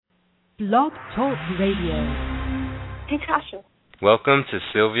Blog Talk Radio. Hey, Tasha. Welcome to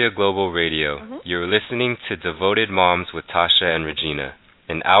Sylvia Global Radio. You're listening to Devoted Moms with Tasha and Regina,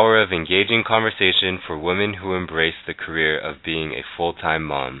 an hour of engaging conversation for women who embrace the career of being a full-time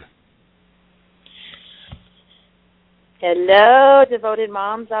mom. Hello, devoted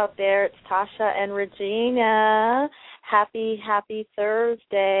moms out there. It's Tasha and Regina. Happy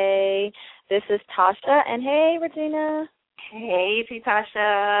Thursday. This is Tasha, and hey, Regina. Hey,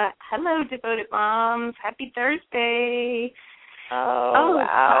 Tasha. Hello, devoted moms. Happy Thursday. Oh,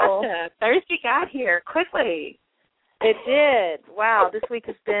 wow. Tasha, Thursday got here quickly. It did. Wow, this week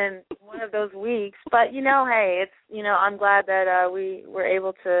has been one of those weeks. But, hey, I'm glad that we were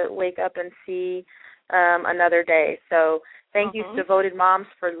able to wake up and see another day. So thank you, devoted moms,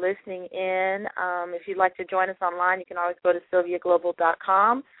 for listening in. If you'd like to join us online, you can always go to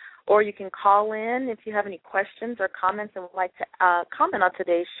sylviaglobal.com, or you can call in if you have any questions or comments and would like to comment on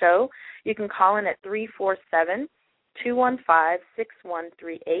today's show. You can call in at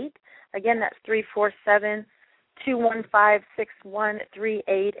 347-215-6138. Again, that's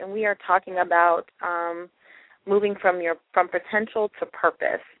 347-215-6138, and we are talking about moving from potential to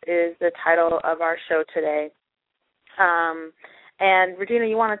purpose is the title of our show today. And Regina,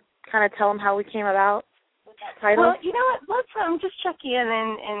 you want to kind of tell them how we came about with that title? Well, you know what? Let's just check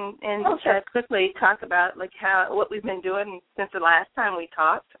in and quickly talk about what we've been doing since the last time we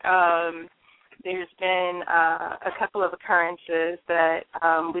talked. There's been a couple of occurrences that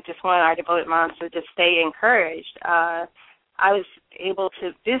we just want our devoted moms to just stay encouraged. I was able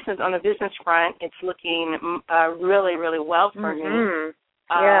to on the business front. It's looking really, really well for me.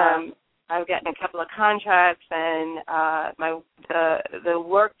 Yeah. I've gotten a couple of contracts, and the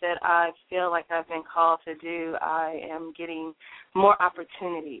work that I feel like I've been called to do, I am getting more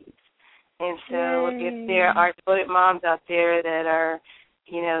opportunities. And so if there are devoted moms out there that are,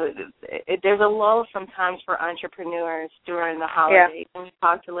 there's a lull sometimes for entrepreneurs during the holidays. And we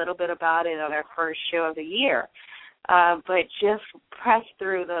talked a little bit about it on our first show of the year. But just press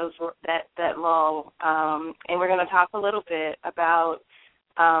through that lull. And we're going to talk a little bit about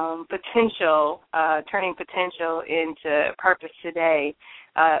potential, turning potential into purpose today.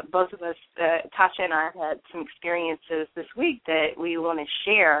 Both of us, Tasha and I, have had some experiences this week that we want to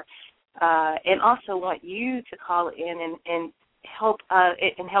share, and also want you to call in and help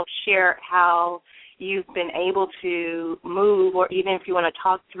share how you've been able to move, or even if you want to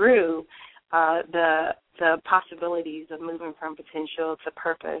talk through the possibilities of moving from potential to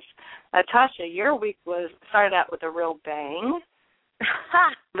purpose. Tasha, your week started out with a real bang.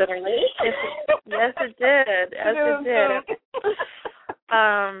 Literally. Yes, it did. Yes, it did.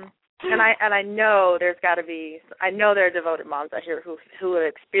 And I know there are devoted moms out here who have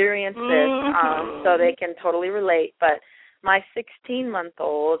experienced this, so they can totally relate. But my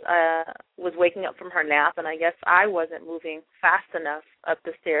 16-month-old was waking up from her nap, and I guess I wasn't moving fast enough up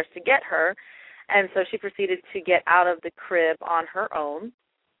the stairs to get her, and so she proceeded to get out of the crib on her own.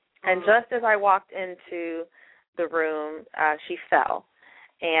 And just as I walked into the room, she fell.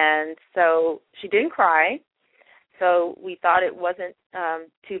 And so she didn't cry, so we thought it wasn't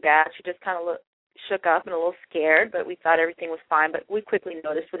too bad. She just kind of shook up and a little scared, but we thought everything was fine. But we quickly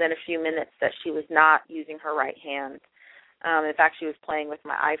noticed within a few minutes that she was not using her right hand. In fact, she was playing with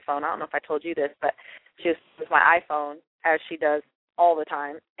my iPhone. I don't know if I told you this, but she was with my iPhone, as she does all the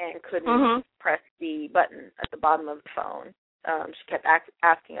time, and couldn't press the button at the bottom of the phone. She kept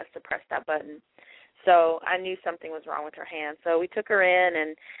asking us to press that button. So I knew something was wrong with her hand. So we took her in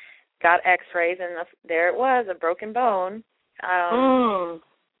and got x-rays, and there it was, a broken bone. And,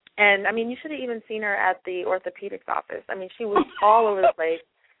 you should have even seen her at the orthopedics office. She was all over the place,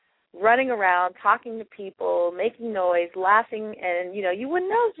 running around, talking to people, making noise, laughing, and, you wouldn't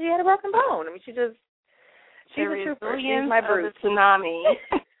know she had a broken bone. She's a trooper. She's my Bruce. Tsunami.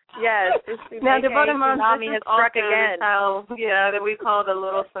 Yes. Now, devoted moms, tsunami has struck again. That we call the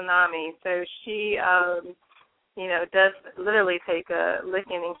little tsunami. So she, does literally take a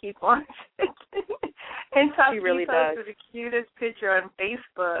licking and keep on. And she really posted does. the cutest picture on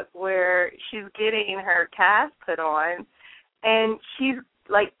Facebook where she's getting her cast put on, and she's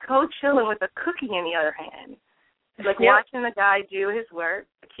co-chilling with a cookie in the other hand. Watching the guy do his work,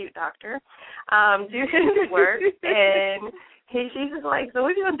 a cute doctor, do his work, and she's just like, so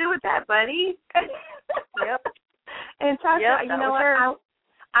what are you going to do with that, buddy? Yep. And Tasha, you know what?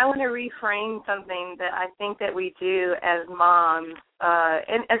 I want to reframe something that I think that we do as moms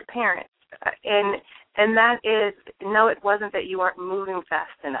and as parents. And that is, no, it wasn't that you weren't moving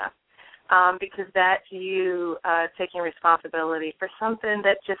fast enough, because that's you taking responsibility for something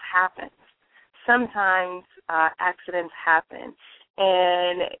that just happens. Sometimes accidents happen,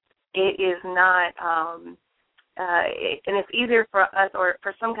 and it is not, and it's easier for us, or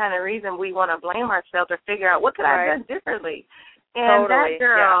for some kind of reason, we want to blame ourselves or figure out what could I have done differently. And totally. that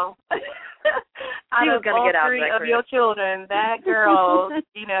girl, out of all three of your children, that girl,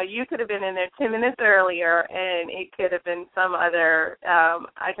 you could have been in there 10 minutes earlier, and it could have been some other,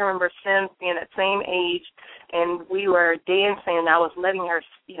 I can remember Sims being at the same age, and we were dancing, and I was letting her,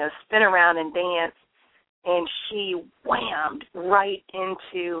 spin around and dance, and she whammed right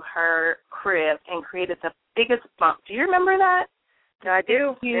into her crib and created the biggest bump. Do you remember that? I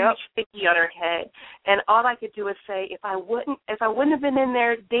do. Huge sticky on her head, and all I could do was say, if I wouldn't have been in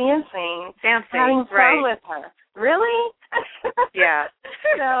there dancing having fun with her. Really? Yeah.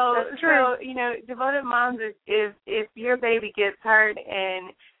 That's true. So devoted moms, if your baby gets hurt,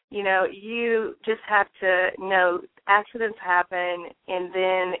 and you just have to know accidents happen, and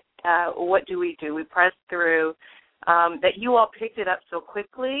then what do? We press through. That you all picked it up so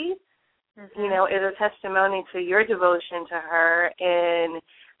quickly. Is a testimony to your devotion to her, and,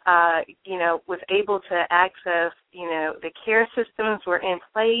 was able to access, the care systems were in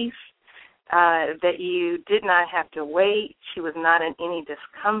place, that you did not have to wait. She was not in any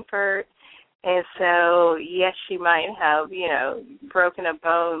discomfort. And so, yes, she might have, broken a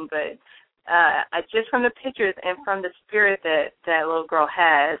bone, but just from the pictures and from the spirit that little girl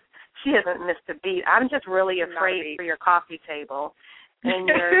has, she hasn't missed a beat. I'm just really afraid for your coffee table. In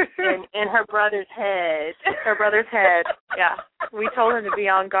her brother's head. Her brother's head, yeah. We told him to be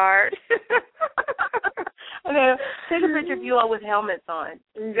on guard. Take a picture of you all with helmets on.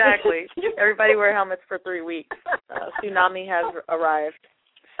 Exactly. Everybody wear helmets for 3 weeks. Tsunami has arrived.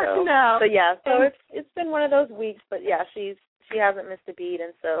 So it's been one of those weeks, but yeah, she hasn't missed a beat,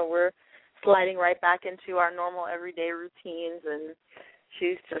 and so we're sliding right back into our normal everyday routines, and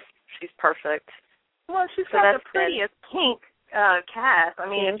she's perfect. Well, she's got the prettiest pink cast. I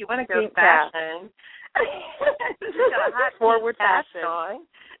mean, if you want to go fashion, she's got a hot forward fashion on.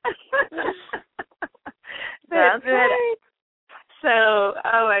 That's right. So,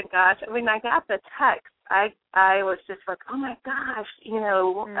 oh my gosh, I got the text. I was just like, oh my gosh,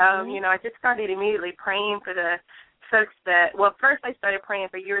 I just started immediately praying for the folks first I started praying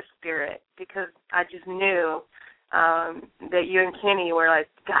for your spirit, because I just knew that you and Kenny were like,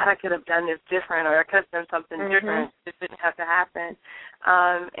 God, I could have done this different, or I could have done something different. This didn't have to happen.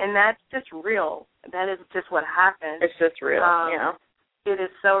 And that's just real. That is just what happens. It's just real, It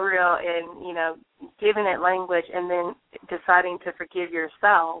is so real, and, giving it language and then deciding to forgive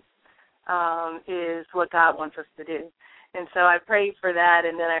yourself is what God wants us to do. And so I prayed for that,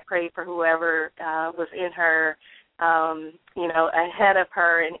 and then I prayed for whoever was in her, ahead of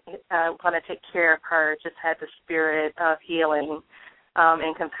her and want to take care of her, just had the spirit of healing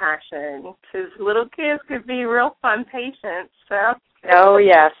and compassion. Because little kids could be real fun patients. So. Oh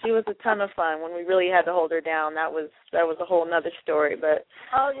yeah, she was a ton of fun. When we really had to hold her down, that was a whole nother story. But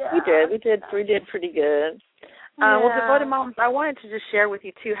we did pretty good. Well, Devoted Moms, I wanted to just share with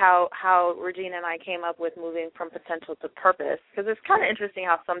you too how Regina and I came up with moving from potential to purpose, because it's kind of interesting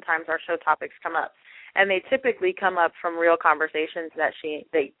how sometimes our show topics come up. And they typically come up from real conversations that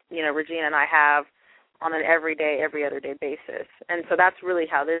Regina and I have on an every other day basis. And so that's really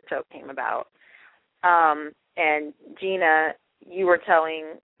how this show came about. And Gina, you were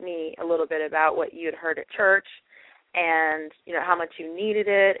telling me a little bit about what you had heard at church, and how much you needed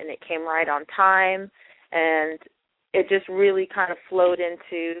it, and it came right on time, and it just really kind of flowed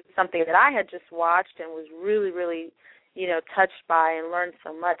into something that I had just watched and was really, really touched by and learned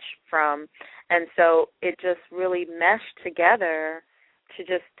so much from. And so it just really meshed together to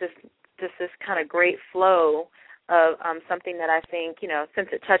just this kind of great flow of something that I think, since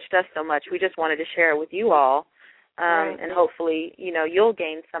it touched us so much, we just wanted to share it with you all. And hopefully, you'll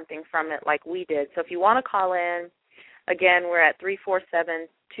gain something from it like we did. So if you want to call in, again, we're at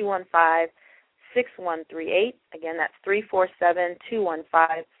 347-215-6138. Again, that's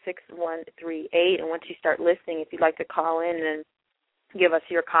 347-215-6138. And once you start listening, if you'd like to call in and give us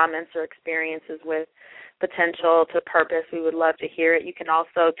your comments or experiences with potential to purpose, we would love to hear it. You can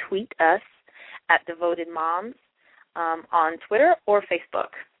also tweet us at Devoted Moms on Twitter or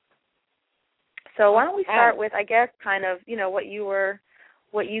Facebook. So why don't we start with, I guess, kind of, what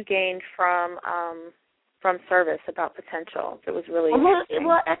you gained from service about potential. It was really interesting.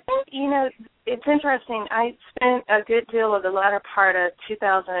 Well, I think, it's interesting. I spent a good deal of the latter part of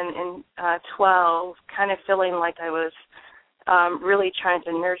 2012 kind of feeling like I was really trying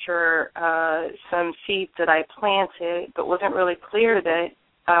to nurture some seeds that I planted, but wasn't really clear that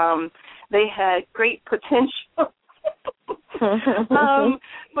they had great potential.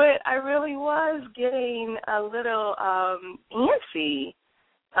 But I really was getting a little antsy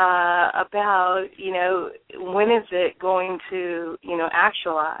about, when is it going to,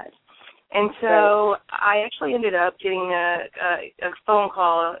 actualize. And so I actually ended up getting a phone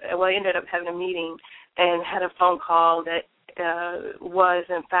call. Well, I ended up having a meeting and had a phone call that was,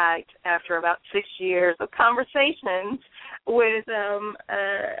 in fact, after about 6 years of conversations with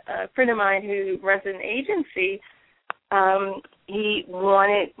a friend of mine who runs an agency. He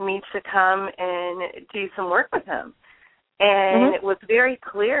wanted me to come and do some work with him. And it was very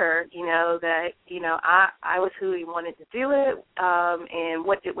clear, that, I was who he wanted to do it, and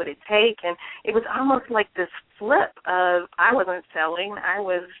what would it take. And it was almost like this flip of I wasn't selling, I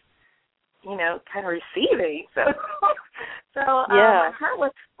was, kind of receiving. So my heart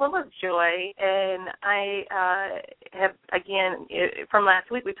was full of joy. And I have, again, from last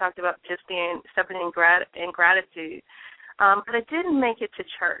week we talked about just stepping in gratitude. But I didn't make it to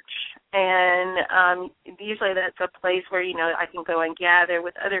church. And usually that's a place where, I can go and gather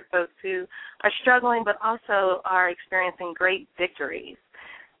with other folks who are struggling but also are experiencing great victories.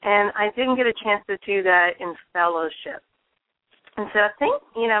 And I didn't get a chance to do that in fellowship. And so I think,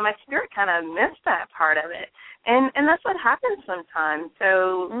 my spirit kind of missed that part of it. And that's what happens sometimes.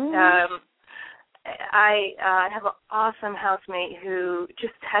 So I have an awesome housemate who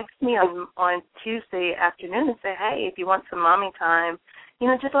just texted me on Tuesday afternoon and said, hey, if you want some mommy time,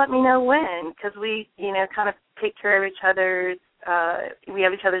 just let me know when, because we, kind of take care of each other's, we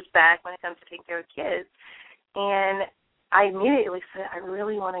have each other's back when it comes to taking care of kids. And I immediately said, I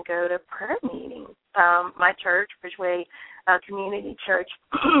really want to go to prayer meetings. My church, Bridgeway Community Church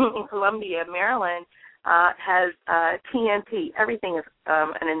in Columbia, Maryland, has TNP. Everything is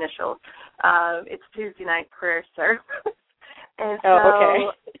an initial. It's Tuesday night prayer service. And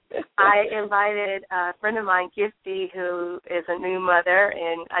so I invited a friend of mine, Gifty, who is a new mother,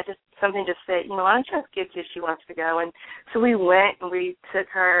 and something just said, why don't you ask Gifty if she wants to go? And so we went, and we took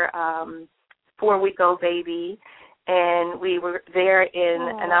her 4-week-old baby, and we were there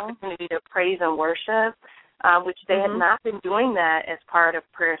in an opportunity to praise and worship, which they had not been doing that as part of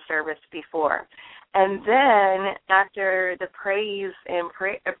prayer service before. And then after the praise and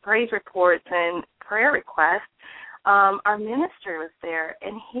praise reports and prayer requests, our minister was there,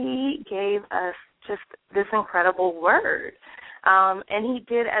 and he gave us just this incredible word. And he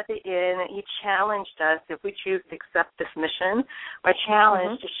did at the end, he challenged us, if we choose to accept this mission, or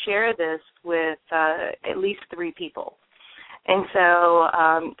challenge to share this with at least 3 people. And so,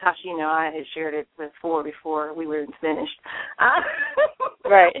 Tasha, I had shared it with 4 before we were finished.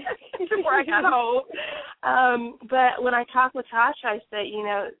 Right. Before I got home. But when I talked with Tasha, I said,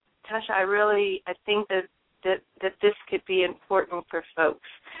 Tasha, I think that this could be important for folks.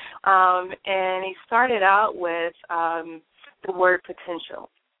 And he started out with the word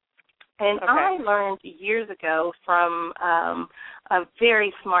potential. And I learned years ago from a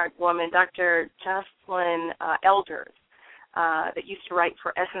very smart woman, Dr. Jocelyn Elders, that used to write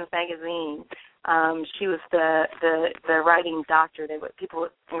for Essence magazine. She was the writing doctor. People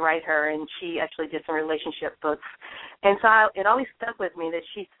would write her, and she actually did some relationship books. And so it always stuck with me that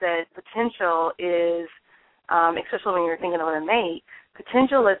she said potential is, especially when you're thinking of a mate,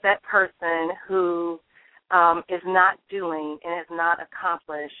 potential is that person who is not doing and has not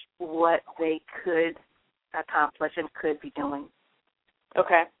accomplished what they could accomplish and could be doing.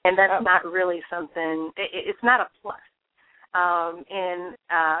 Okay. And that's not really something, it's not a plus. And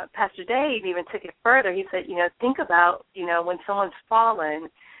Pastor Dave even took it further. He said, think about, when someone's fallen,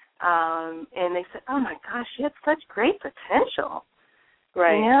 and they said, oh, my gosh, she had such great potential.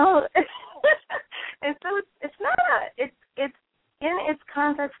 Right. And so it's not it's in its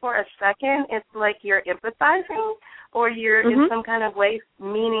context for a second, it's like you're empathizing or you're in some kind of way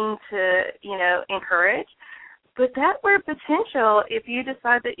meaning to, encourage. But that word potential, if you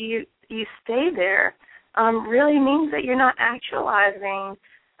decide that you stay there, really means that you're not actualizing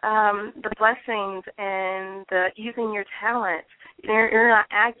the blessings and using your talents. You're not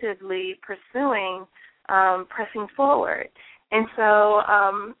actively pursuing pressing forward. And so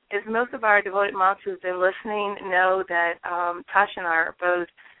as most of our devoted moms who've been listening know that Tasha and I are both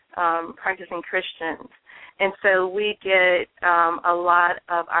practicing Christians. And so we get a lot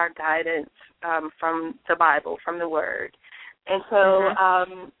of our guidance from the Bible, from the Word. And so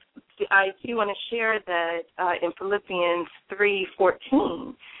I do want to share that in Philippians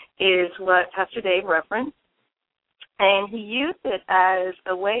 3:14 is what Pastor Dave referenced. And he used it as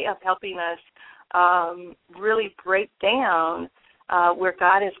a way of helping us really break down where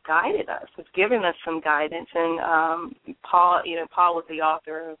God has guided us, has given us some guidance. And Paul was the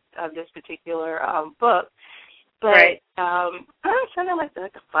author of this particular book. But I'm sounding like a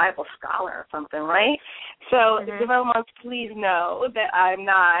Bible scholar or something, right? So, Development Moms, please know that I'm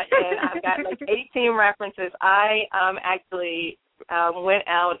not, and I've got like 18 references. I actually went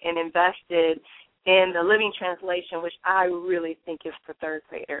out and invested in the Living Translation, which I really think is for third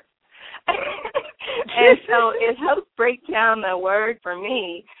graders. And so it helps break down the word for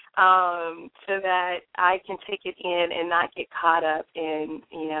me so that I can take it in and not get caught up in,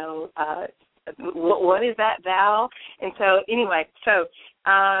 what is that thou? And so anyway,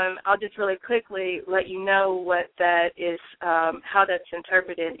 I'll just really quickly let you know what that is, how that's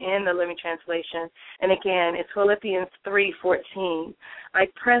interpreted in the Living Translation. And again, it's Philippians 3:14. I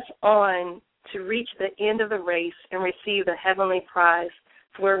press on to reach the end of the race and receive the heavenly prize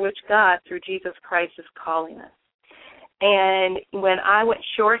for which God, through Jesus Christ, is calling us. And when I went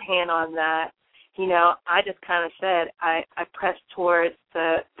shorthand on that, I just kind of said I pressed towards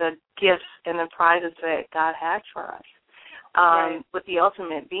the gifts and the prizes that God has for us, with the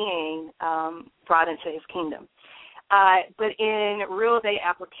ultimate being brought into his kingdom. But in real-day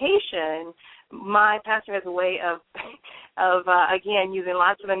application, my pastor has a way of again, using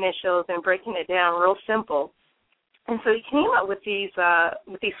lots of initials and breaking it down real simple. And so he came up with these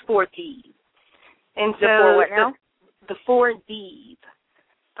 4 Ds. And so the 4 Ds.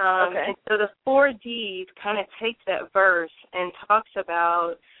 And so the 4 Ds kind of takes that verse and talks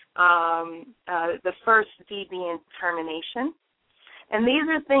about the first D being determination. And these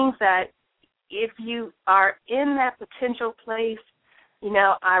are things that if you are in that potential place,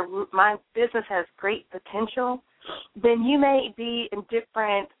 my business has great potential, then you may be in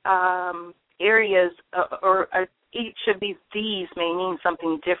different areas or each of these Ds may mean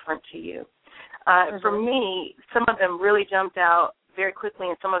something different to you. For me, some of them really jumped out very quickly,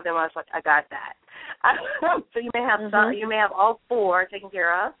 and some of them I was like, I got that. So you may have you may have all 4 taken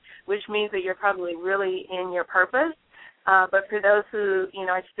care of, which means that you're probably really in your purpose. But for those who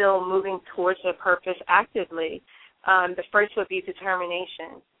are still moving towards their purpose actively, the first would be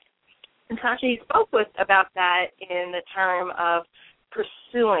determination. And Tasha, you spoke about that in the term of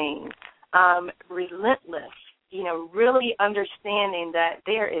pursuing, relentless. Really understanding that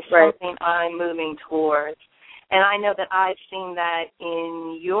there is something I'm moving towards. And I know that I've seen that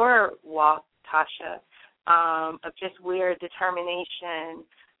in your walk, Tasha, of just where determination,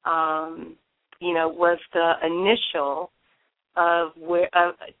 was the initial of where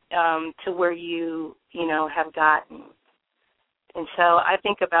to where you have gotten. And so I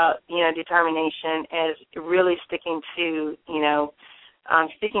think about determination as really sticking to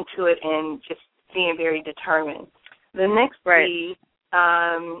it and just being very determined. The next D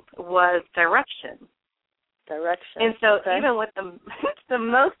was direction. And so even with the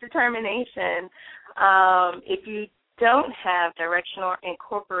most determination, if you don't have direction or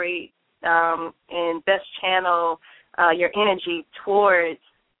incorporate and best channel your energy towards,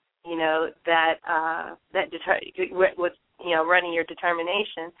 running your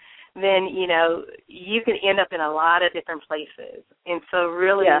determination, then, you can end up in a lot of different places. And so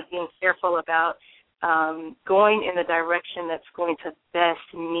really being careful about going in the direction that's going to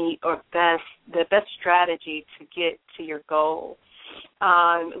best meet or the best strategy to get to your goal,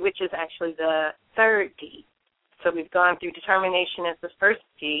 which is actually the third D. So we've gone through determination as the first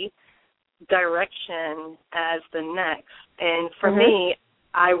D, direction as the next. And for me,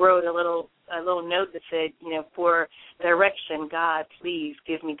 I wrote a little note that said, for direction, God, please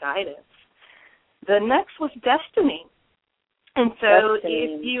give me guidance. The next was destiny. And so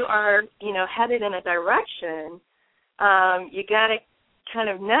if you are, headed in a direction, you got to kind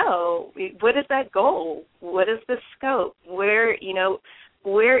of know, what is that goal? What is the scope? Where is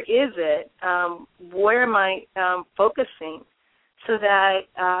it? Where am I focusing? So that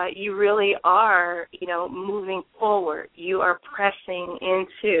you really are, moving forward. You are pressing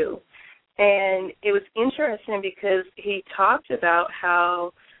into. And it was interesting because he talked about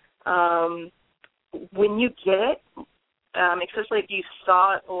how when you get it, especially if you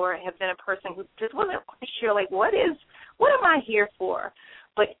saw it or have been a person who just wasn't quite sure, like, what am I here for?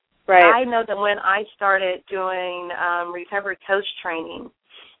 But I know that when I started doing recovery coach training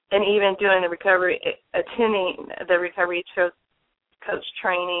and even doing attending the recovery coach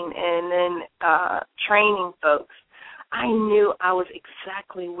training and then training folks, I knew I was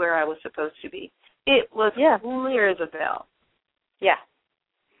exactly where I was supposed to be. It was clear as a bell. Yeah.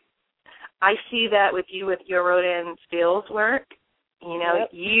 I see that with you with your Rodin skills work.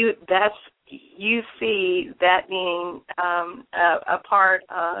 You see that being a part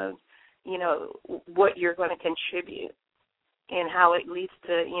of, what you're going to contribute and how it leads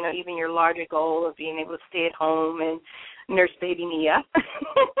to, even your larger goal of being able to stay at home and nurse baby Mia.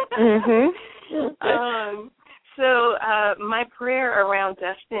 So my prayer around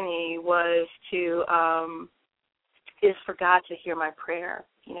destiny was is for God to hear my prayer.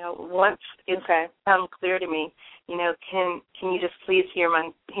 Once it's become clear to me, can you just please hear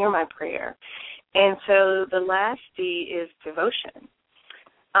my prayer? And so the last D is devotion.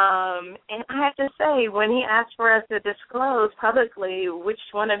 And I have to say, when he asked for us to disclose publicly which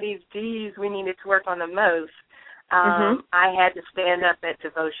one of these Ds we needed to work on the most, I had to stand up at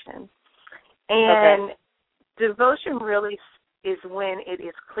devotion. And devotion really is when it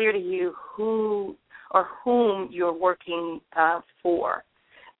is clear to you who or whom you're working for.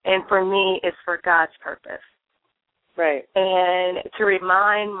 And for me, it's for God's purpose. Right. And to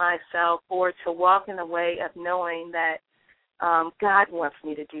remind myself or to walk in a way of knowing that God wants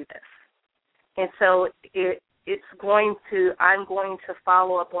me to do this. And so I'm going to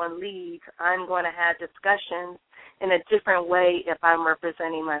follow up on leads. I'm going to have discussions in a different way if I'm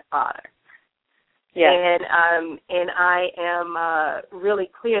representing my Father. Yeah. And I am really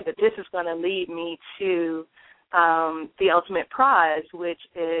clear that this is going to lead me to the ultimate prize, which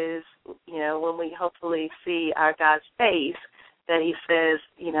is, when we hopefully see our God's face, that he says,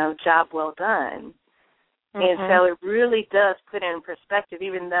 job well done. And so it really does put in perspective,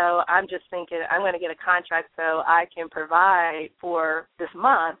 even though I'm just thinking I'm going to get a contract so I can provide for this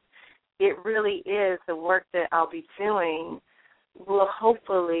month, it really is the work that I'll be doing will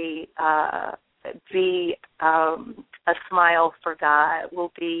hopefully be a smile for God,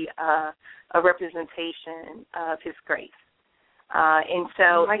 will be a representation of his grace. And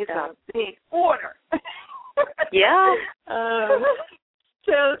so it's a big order. Yeah.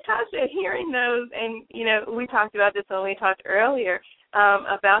 So, Tasha, hearing those, and, we talked about this when we talked earlier,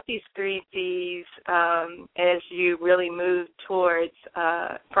 about these 3 Ds as you really move towards,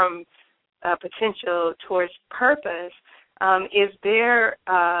 from potential towards purpose, is there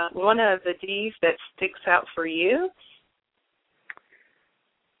one of the Ds that sticks out for you?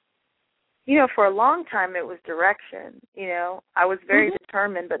 For a long time it was direction. I was very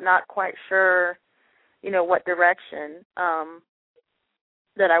determined but not quite sure, what direction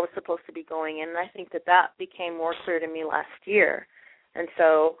that I was supposed to be going in. And I think that became more clear to me last year. And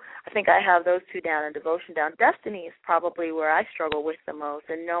so I think I have those 2 down and devotion down. Destiny is probably where I struggle with the most,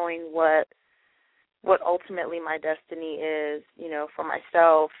 and knowing what ultimately my destiny is, for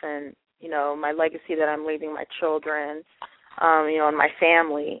myself and, my legacy that I'm leaving my children, and my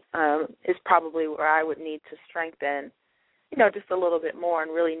family is probably where I would need to strengthen, just a little bit more,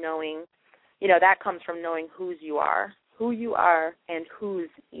 and really knowing, that comes from knowing who you are and whose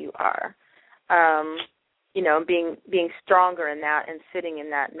you are, being stronger in that and sitting in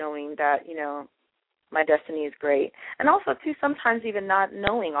that, knowing that, my destiny is great. And also, too, sometimes even not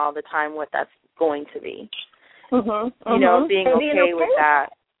knowing all the time what that's going to be, being okay with that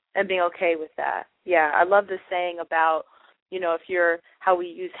and being okay with that. Yeah, I love the saying about, how we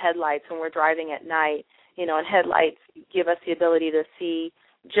use headlights when we're driving at night, and headlights give us the ability to see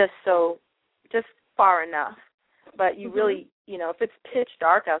just far enough. But you really, if it's pitch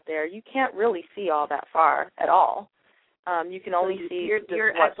dark out there, you can't really see all that far at all. You can only see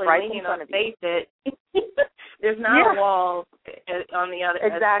what's right in front of you. There's not a wall on the other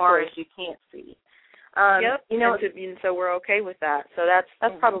as far as you can't see. Yep. And so we're okay with that. So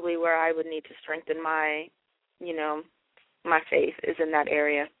that's probably where I would need to strengthen my, my faith is in that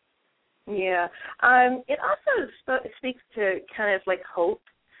area. Yeah. It also speaks to kind of like hope.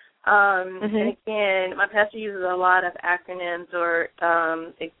 And again, my pastor uses a lot of acronyms or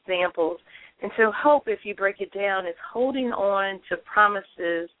examples. And so hope, if you break it down, is holding on to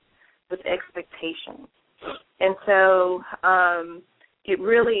promises with expectation. And so it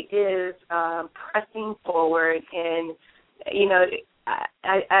really is pressing forward. And,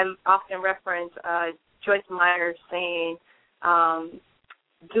 I often reference Joyce Meyer saying,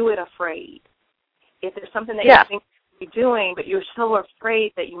 do it afraid. If there's something that you think you're doing, but you're so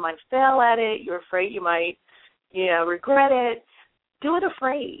afraid that you might fail at it, you're afraid you might, regret it, do it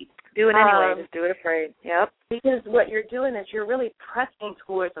afraid. Do it anyway. Just do it afraid. Yep. Because what you're doing is you're really pressing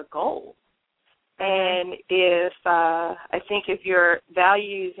towards a goal. And if I think if your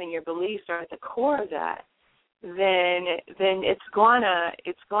values and your beliefs are at the core of that, then it's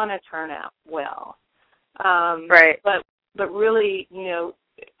gonna turn out well. Right. But really,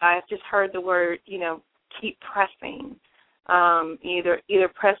 I've just heard the word, keep pressing, either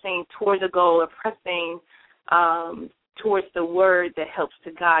pressing towards a goal or pressing towards the word that helps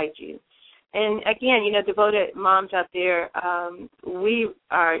to guide you. And again, devoted moms out there, we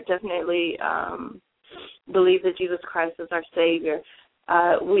are definitely believe that Jesus Christ is our Savior.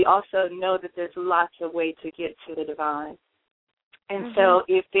 We also know that there's lots of ways to get to the divine. And so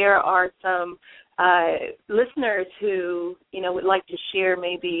if there are some listeners who, would like to share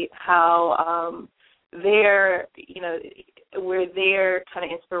maybe how their, where their kind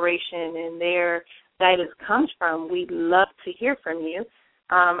of inspiration and their guidance comes from, we'd love to hear from you.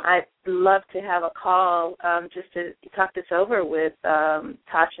 I'd love to have a call just to talk this over with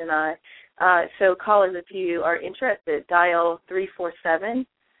Tasha and I. So callers, if you are interested, dial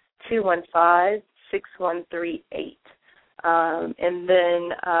 347-215-6138. And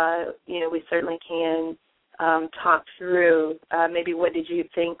then, we certainly can talk through maybe what did you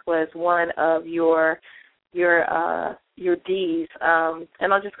think was one of your D's.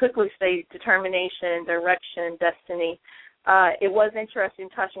 And I'll just quickly say determination, direction, destiny. It was interesting,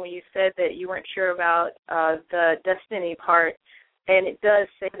 Tasha, when you said that you weren't sure about the destiny part. And it does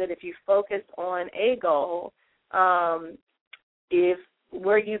say that if you focus on a goal, if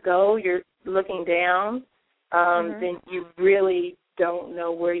where you go, you're looking down, then you really don't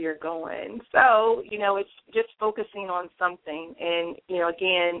know where you're going. So, it's just focusing on something. And,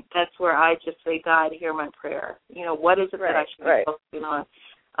 again, that's where I just say, God, hear my prayer. What is it that I should be focusing on?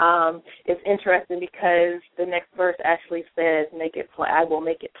 It's interesting because the next verse actually says, I will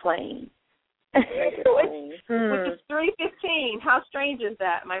make it plain. Which is 3:15. How strange is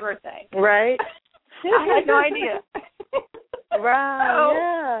that? My birthday. Right. I had no idea.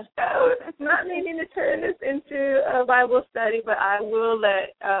 Right. So it's not needing to turn this into a Bible study, but I will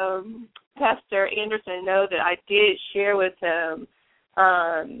let Pastor Anderson know that I did share with him,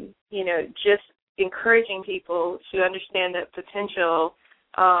 just encouraging people to understand that potential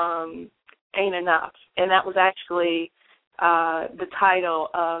ain't enough. And that was actually the title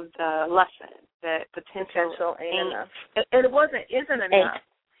of the lesson, that potential ain't enough. And it isn't enough.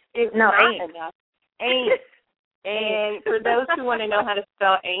 It's not enough. Ain't. And for those who want to know how to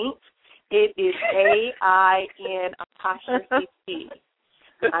spell ain't, it is AIN'. I'm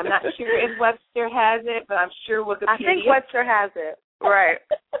not sure if Webster has it, but I'm sure Wikipedia. I think Webster has it. Right.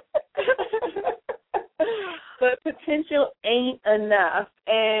 But potential ain't enough.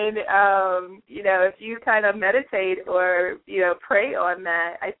 And, if you kind of meditate or, pray on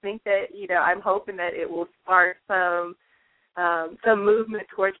that, I think that, I'm hoping that it will spark some movement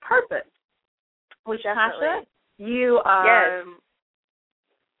towards purpose. Which, Tasha, you,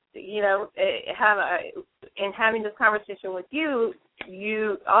 in having this conversation with you,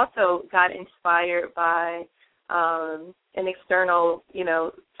 you also got inspired by an external,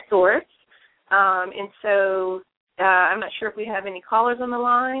 source. And so I'm not sure if we have any callers on the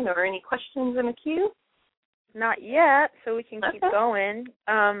line or any questions in the queue. Not yet, so we can keep going.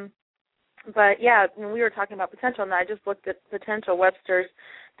 But, yeah, when we were talking about potential, and I just looked at potential, Webster's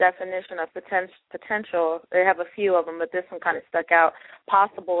definition of potential. They have a few of them, but this one kind of stuck out,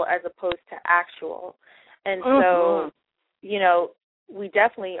 possible as opposed to actual. And so, we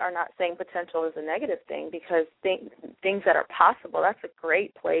definitely are not saying potential is a negative thing, because things that are possible, that's a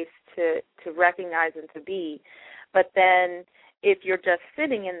great place to recognize and to be. But then if you're just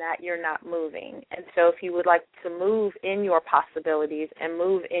sitting in that, you're not moving. And so if you would like to move in your possibilities and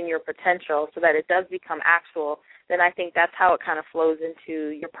move in your potential so that it does become actual, then I think that's how it kind of flows into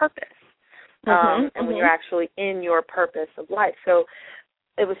your purpose. And when you're actually in your purpose of life. So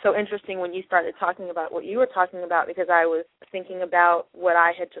it was so interesting when you started talking about what you were talking about, because I was thinking about what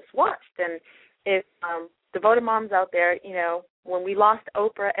I had just watched. And if devoted moms out there, when we lost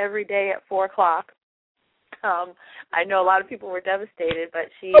Oprah every day at 4 o'clock, I know a lot of people were devastated, but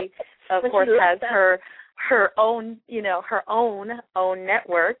she, of course, has her own, her own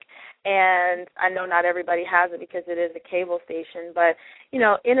network. And I know not everybody has it because it is a cable station. But,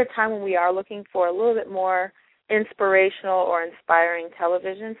 in a time when we are looking for a little bit more inspirational or inspiring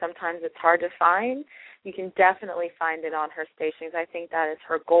television, sometimes it's hard to find. You can definitely find it on her stations. I think that is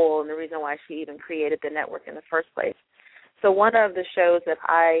her goal and the reason why she even created the network in the first place. So one of the shows that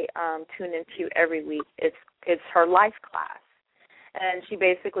I tune into every week, it's her life class. And she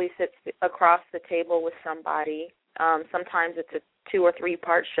basically sits across the table with somebody. Sometimes it's a 2 or 3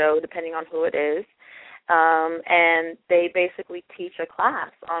 part show, depending on who it is. And they basically teach a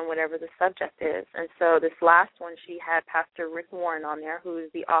class on whatever the subject is. And so this last one, she had Pastor Rick Warren on there, who is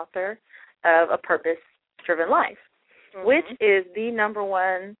the author of A Purpose-Driven Life, which is the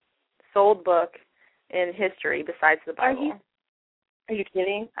 #1 sold book in history besides the Bible. Are you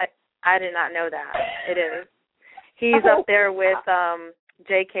kidding? I did not know that. It is. He's up there with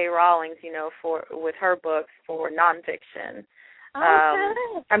J.K. Rowling, with her books for nonfiction. For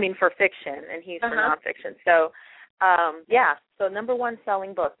fiction, and he's for nonfiction. So, so #1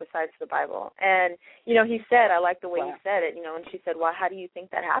 selling book besides the Bible. And, he said, I like the way he said it, and she said, well, how do you think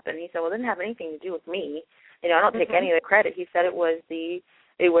that happened? He said, well, it didn't have anything to do with me. I don't take any of the credit. He said it was the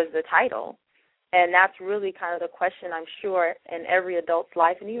title. And that's really kind of the question, I'm sure, in every adult's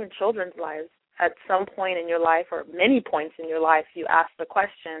life and even children's lives. At some point in your life, or many points in your life, you ask the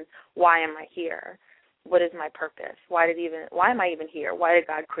question, why am I here? What is my purpose? Why am I even here? Why did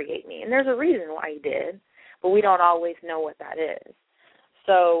God create me? And there's a reason why he did, but we don't always know what that is.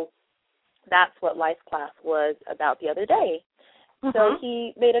 So that's what Life Class was about the other day. Mm-hmm. So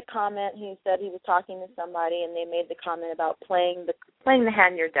he made a comment. He said he was talking to somebody, and they made the comment about playing the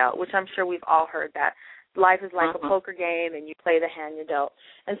hand you're dealt, which I'm sure we've all heard that. Life is like a poker game, and you play the hand you're dealt.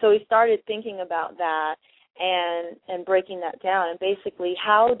 And so he started thinking about that and breaking that down. And basically,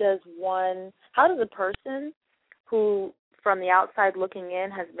 how does a person who, from the outside looking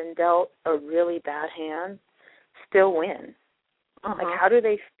in, has been dealt a really bad hand still win? Like, how do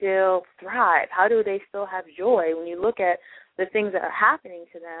they still thrive? How do they still have joy? When you look at the things that are happening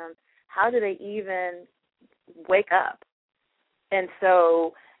to them, how do they even wake up? And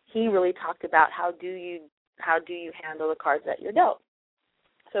so he really talked about how do you handle the cards that you're dealt.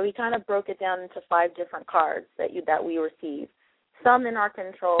 So he kind of broke it down into 5 different cards that we receive, some in our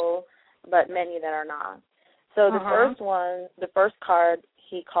control, but many that are not. So the first card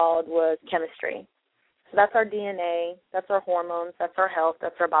he called was chemistry. So that's our DNA, that's our hormones, that's our health,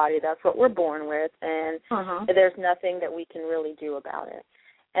 that's our body, that's what we're born with, and there's nothing that we can really do about it.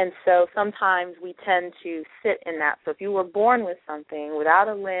 And so sometimes we tend to sit in that. So if you were born with something, without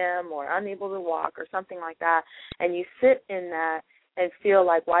a limb or unable to walk or something like that, and you sit in that and feel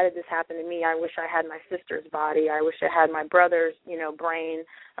like, why did this happen to me? I wish I had my sister's body. I wish I had my brother's, brain.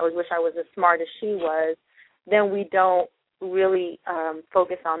 I wish I was as smart as she was. Then we don't really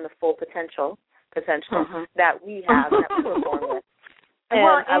focus on the full potential that we have, that we were born with.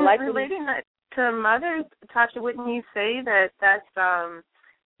 And relating that to mothers, Tasha, wouldn't you say that's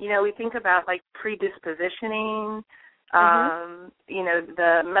we think about like predispositioning.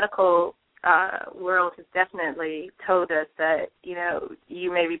 The medical world has definitely told us that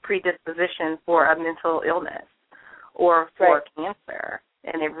you may be predispositioned for a mental illness or for cancer,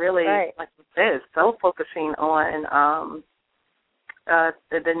 and it really, like you said, is so focusing on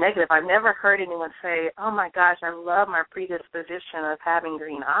the negative. I've never heard anyone say, "Oh my gosh, I love my predisposition of having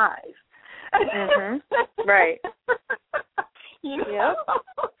green eyes." Right.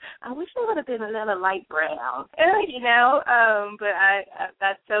 I wish it would have been a little light brown, but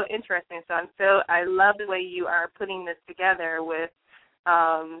that's so interesting. So I love the way you are putting this together with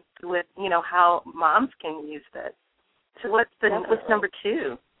how moms can use this. So what's number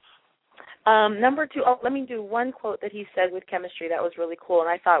 2? Number 2, let me do one quote that he said with chemistry that was really cool, and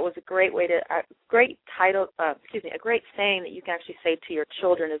I thought it was a great great saying that you can actually say to your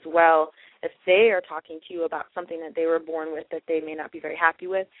children as well if they are talking to you about something that they were born with that they may not be very happy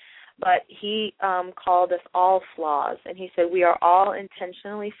with. But he called us all flaws, and he said we are all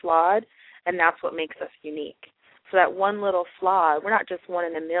intentionally flawed, and that's what makes us unique. So that one little flaw, we're not just 1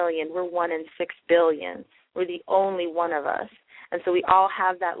 in a million, we're 1 in 6 billion. We're the only one of us. And so we all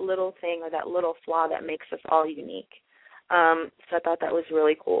have that little thing or that little flaw that makes us all unique. So I thought that was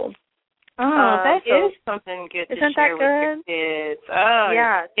really cool. That is something good to share with your kids.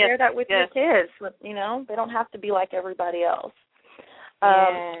 Yeah, share that with your kids. They don't have to be like everybody else.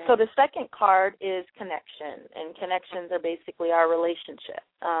 So the second card is connection, and connections are basically our relationship.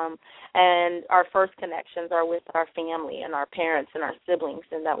 And our first connections are with our family and our parents and our siblings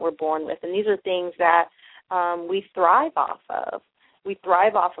and that we're born with. And these are things that we thrive off of. We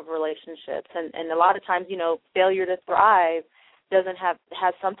thrive off of relationships, and a lot of times, failure to thrive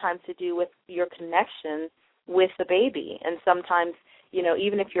has sometimes to do with your connection with the baby. And sometimes,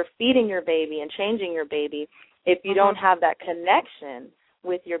 even if you're feeding your baby and changing your baby, if you don't have that connection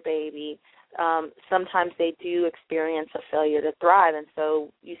with your baby, sometimes they do experience a failure to thrive. And so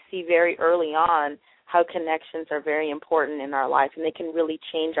you see very early on how connections are very important in our life, and they can really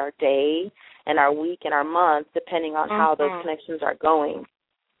change our day and our week and our month depending on how those connections are going.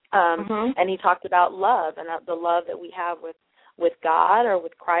 And he talked about love and the love that we have with God or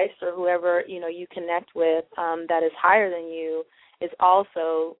with Christ or whoever, you connect with that is higher than you is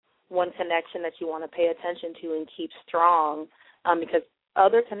also one connection that you want to pay attention to and keep strong because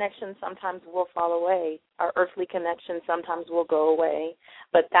other connections sometimes will fall away. Our earthly connections sometimes will go away.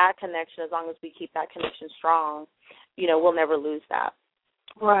 But that connection, as long as we keep that connection strong, we'll never lose that.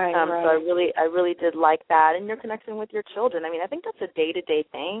 Right, So I really did like that. And your connection with your children. I think that's a day-to-day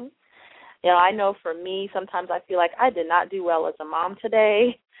thing. I know for me, sometimes I feel like I did not do well as a mom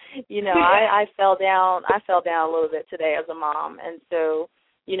today. I fell down a little bit today as a mom. And so,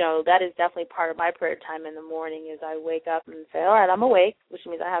 that is definitely part of my prayer time in the morning is I wake up and say, all right, I'm awake, which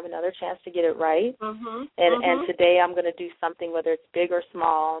means I have another chance to get it right. And today I'm going to do something, whether it's big or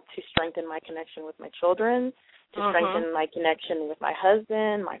small, to strengthen my connection with my children, to strengthen my connection with my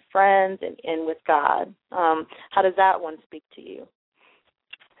husband, my friends, and with God. How does that one speak to you?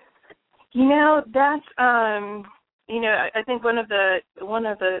 That's I think one of the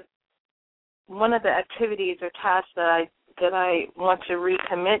activities or tasks that I want to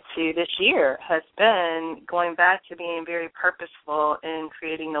recommit to this year has been going back to being very purposeful in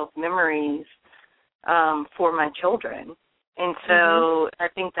creating those memories for my children. And so I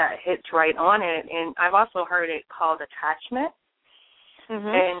think that hits right on it. And I've also heard it called attachment.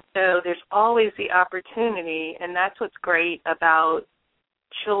 And so there's always the opportunity, and that's what's great about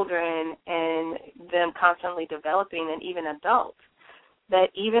children and them constantly developing, and even adults, that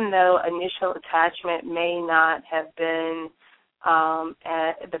even though initial attachment may not have been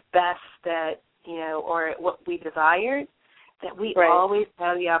at the best that, or what we desired, that we always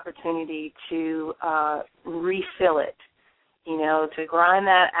have the opportunity to refill it, to grind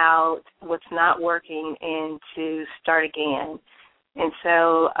that out, what's not working, and to start again. And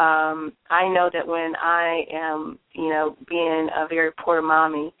so I know that when I am, being a very poor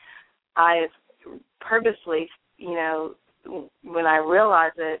mommy, I purposely, when I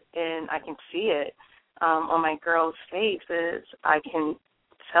realize it and I can see it on my girls' faces, I can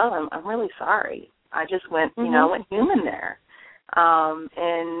tell them, I'm really sorry. I just went, went human there. And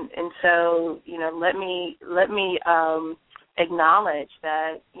so, let me acknowledge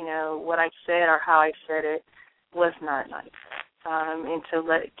that, what I said or how I said it was not nice. And so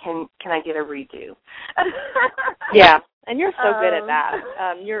can I get a redo? Yeah, and you're so good at that.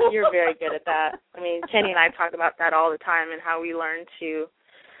 You're very good at that. I mean, Kenny and I talk about that all the time and how we learn to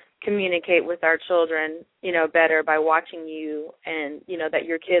communicate with our children, better by watching you, and, that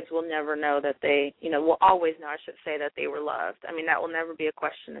your kids will never know that they, will always know, I should say, that they were loved. I mean, that will never be a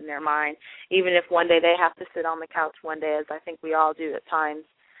question in their mind. Even if one day they have to sit on the couch one day, as I think we all do at times,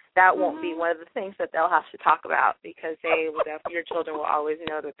 that won't be one of the things that they'll have to talk about, because your children will always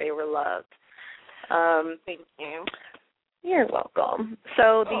know that they were loved. Thank you. You're welcome.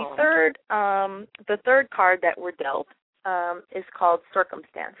 So the third card that we're dealt is called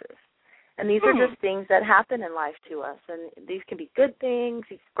circumstances. And these are just things that happen in life to us. And these can be good things,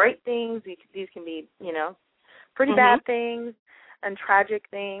 these great things, these can be, pretty bad things and tragic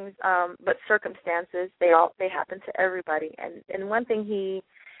things. But circumstances, they happen to everybody. And one thing he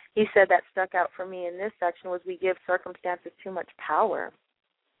said that stuck out for me in this section was we give circumstances too much power.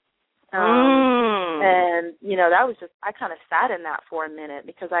 And, that was just, I kind of sat in that for a minute,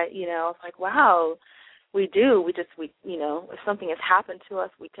 because I was like, wow, we do. If something has happened to us,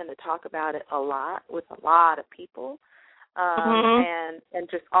 we tend to talk about it a lot with a lot of people. And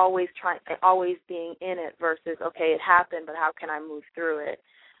just always being in it versus, okay, it happened, but how can I move through it?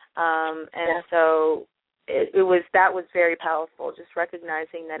 So that was very powerful, just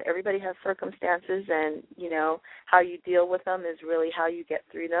recognizing that everybody has circumstances, and, how you deal with them is really how you get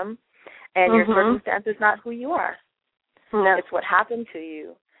through them. And your circumstance is not who you are. No. It's what happened to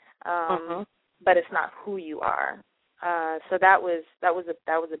you, but it's not who you are. So that was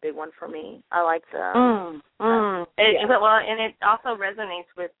a big one for me. I like the well, and it also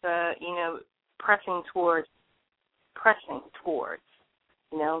resonates with pressing towards.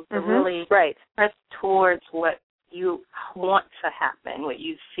 Really press towards what you want to happen, what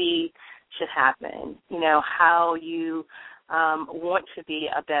you see should happen. How you want to be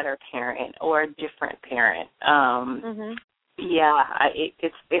a better parent or a different parent.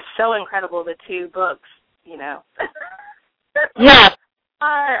 It's so incredible, the two books,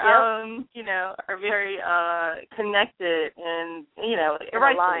 are very connected, and,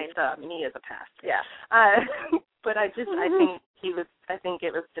 rightfully so. I mean, he is a pastor. Yeah. But I think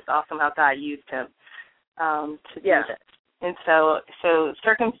it was just awesome how God used him to do this. And so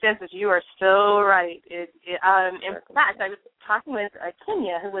circumstances, you are so right. In fact, I was talking with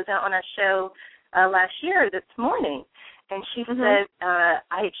Kenya, who was out on our show last year this morning, and she said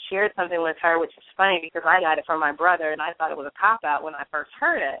I had shared something with her, which is funny because I got it from my brother, and I thought it was a cop-out when I first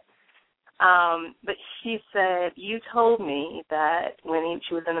heard it. But she said, you told me that when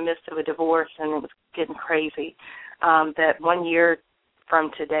she was in the midst of a divorce and it was getting crazy, that 1 year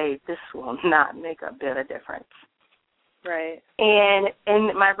from today, this will not make a bit of difference. Right. And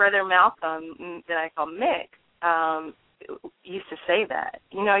my brother Malcolm, that I call Mick, used to say that.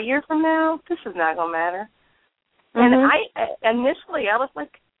 A year from now, this is not going to matter. And initially I was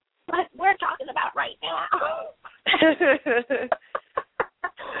like, what we're talking about right now.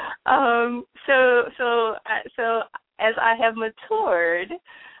 as I have matured,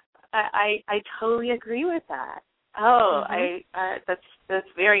 I totally agree with that. Oh, that's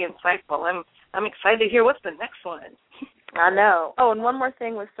very insightful. I'm excited to hear what's the next one. I know. Oh, and one more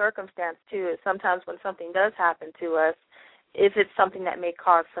thing with circumstance too is sometimes when something does happen to us, if it's something that may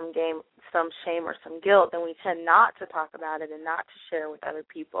cause some shame or some guilt, then we tend not to talk about it and not to share with other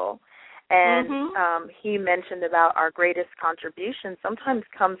people. And he mentioned about our greatest contribution sometimes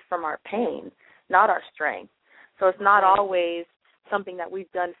comes from our pain, not our strength. So it's not always something that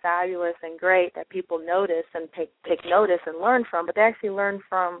we've done fabulous and great that people notice and take notice and learn from, but they actually learn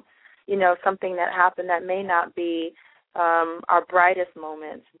from, something that happened that may not be our brightest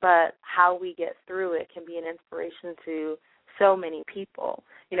moments, but how we get through it can be an inspiration to so many people.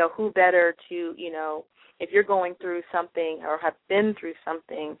 Who better to, if you're going through something or have been through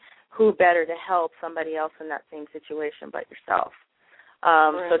something, who better to help somebody else in that same situation but yourself?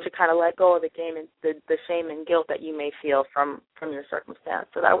 So to kind of let go of the shame and guilt that you may feel from your circumstance.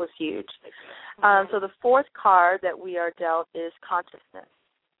 So that was huge. So the fourth card that we are dealt is consciousness.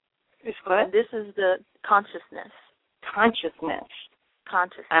 Is what? And this is the consciousness. Consciousness.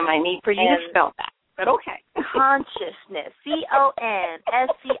 Consciousness. I might need for you to spell that, but okay. Consciousness. CONSCIOUNESS.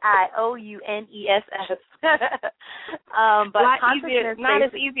 But consciousness, not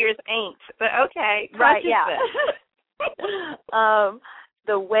as easy as ain't, but okay. Right, yeah.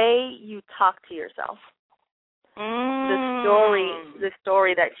 The way you talk to yourself. The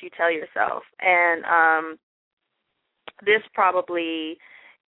story that you tell yourself. And this probably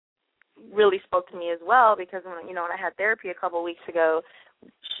really spoke to me as well because when I had therapy a couple of weeks ago,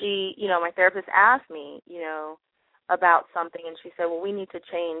 she, my therapist asked me, about something, and she said, well, we need to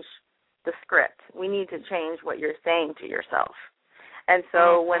change the script. We need to change what you're saying to yourself. And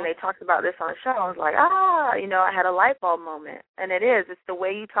so when they talked about this on the show, I was like, I had a light bulb moment. And it's the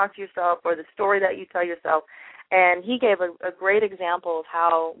way you talk to yourself or the story that you tell yourself. And he gave a great example of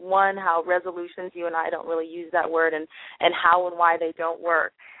how resolutions, you and I don't really use that word, and how and why they don't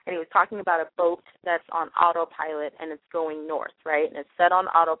work. And he was talking about a boat that's on autopilot and it's going north, right? And it's set on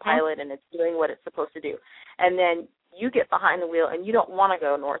autopilot and it's doing what it's supposed to do. And then you get behind the wheel and you don't want to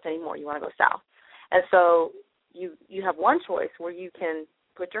go north anymore. You want to go south. And so you have one choice where you can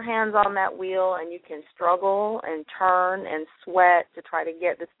put your hands on that wheel and you can struggle and turn and sweat to try to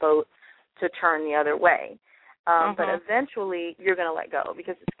get this boat to turn the other way. But eventually you're going to let go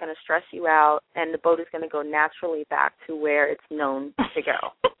because it's going to stress you out and the boat is going to go naturally back to where it's known to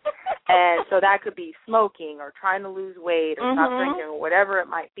go. And so that could be smoking or trying to lose weight or stop drinking or whatever it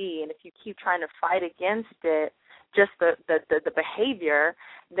might be. And if you keep trying to fight against it, just the behavior,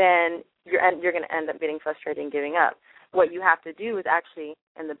 then you're going to end up getting frustrated and giving up. What you have to do is actually,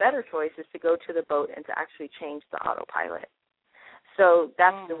 and the better choice is to go to the boat and to actually change the autopilot. So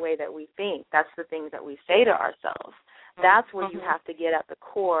that's the way that we think. That's the things that we say to ourselves. That's where you have to get at the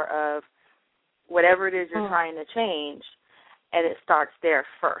core of whatever it is you're trying to change, and it starts there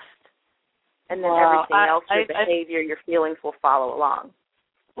first. And then everything else, your behavior, your feelings will follow along.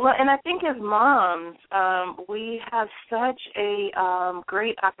 Well, and I think as moms, we have such a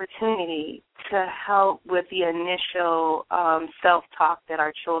great opportunity to help with the initial self-talk that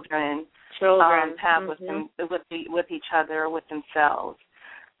our children have with them, with each other, with themselves.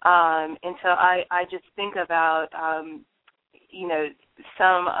 And so I just think about,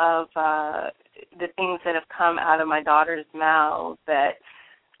 some of the things that have come out of my daughter's mouth that,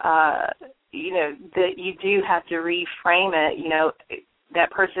 that you do have to reframe it, that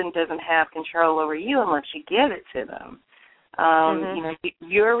person doesn't have control over you unless you give it to them.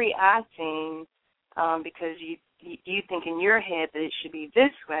 You're reacting because you think in your head that it should be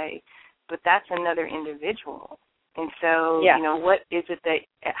this way, but that's another individual. And so,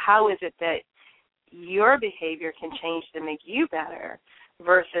 how is it that your behavior can change to make you better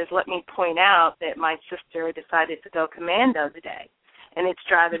versus let me point out that my sister decided to go commando today, and it's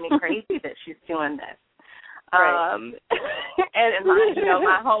driving me crazy that she's doing this. Right. And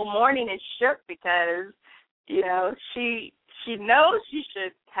my whole morning is shook because, she knows she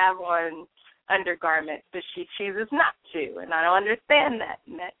should have on undergarments, but she chooses not to, and I don't understand that.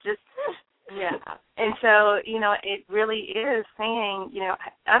 And that just, And so, it really is saying,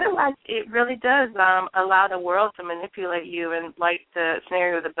 otherwise it really does allow the world to manipulate you, and like the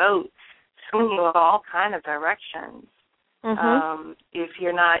scenario of the boat, swing you in all kind of directions. If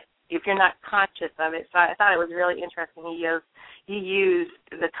you're not conscious of it. So I thought it was really interesting. He used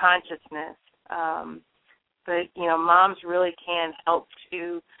the consciousness. But, moms really can help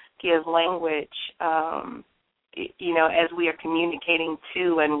to give language, as we are communicating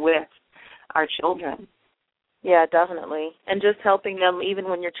to and with our children. Yeah, definitely. And just helping them, even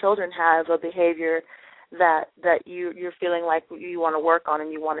when your children have a behavior that you're feeling like you want to work on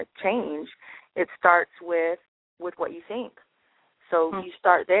and you want to change, it starts with what you think. So you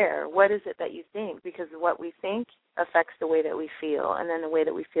start there. What is it that you think? Because what we think affects the way that we feel, and then the way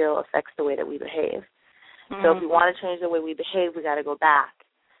that we feel affects the way that we behave. So if we want to change the way we behave, we got to go back,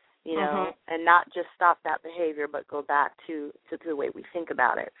 you know, and not just stop that behavior, but go back to the way we think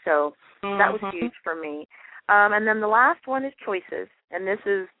about it. So that was huge for me. And then the last one is choices, and this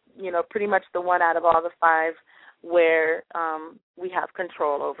is, you know, pretty much the one out of all the 5 where we have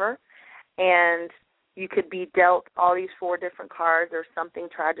control over. And you could be dealt all these 4 different cards or something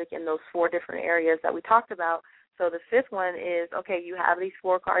tragic in those 4 different areas that we talked about. So the 5th one is, okay, you have these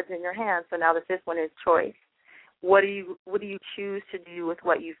 4 cards in your hand, so now the 5th one is choice. What do you choose to do with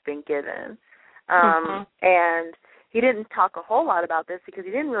what you've been given? And he didn't talk a whole lot about this because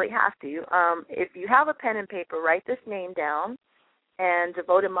he didn't really have to. If you have a pen and paper, write this name down. And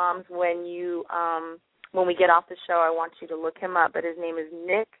Devoted Moms, when we get off the show, I want you to look him up. But his name is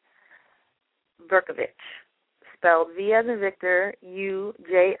Nick Vujicic, spelled V as in Victor,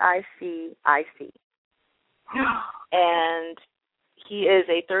 Ujicic. And he is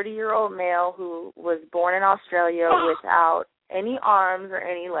a 30-year-old male who was born in Australia without any arms or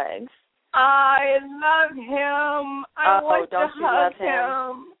any legs. I love him. I want to hug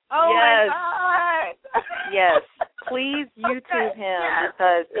him. Oh, yes. My God. Yes. Please YouTube him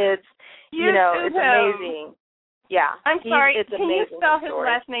because it's, you know, it's amazing. Yeah. I'm sorry. It's Can amazing. You spell his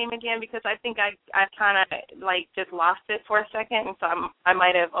last name again? Because I think I kind of like just lost it for a second, and so I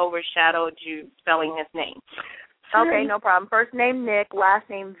might have overshadowed you spelling his name. Okay, no problem. First name Nick, last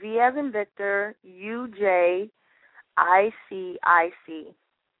name V as in Victor, Ujicic.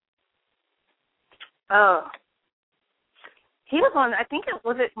 Oh. He was on, I think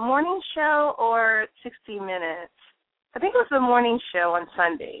was it Morning Show or 60 Minutes? I think it was the Morning Show on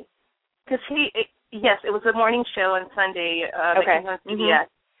Sunday. Because yes, it was the Morning Show on Sunday. Okay. On CBS.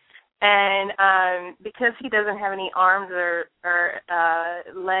 And because he doesn't have any arms or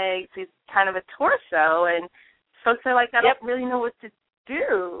legs, he's kind of a torso, and folks are like, I don't really know what to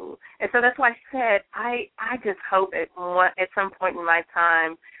do. And so that's why I said, I just hope at some point in my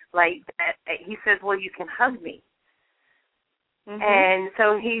time, like that, he says, well, you can hug me. And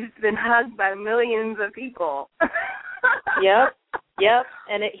so he's been hugged by millions of people. Yep.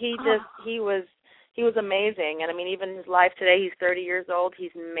 And he was amazing. And I mean, even his life today, he's 30 years old.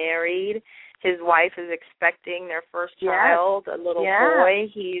 He's married. His wife is expecting their first child, a little boy.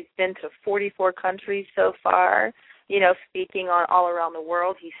 He's been to 44 countries so far, you know, speaking all around the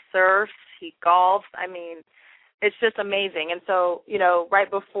world. He surfs, he golfs. I mean, it's just amazing. And so, you know, right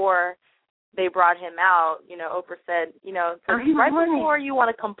before they brought him out, you know, Oprah said, you know, right before you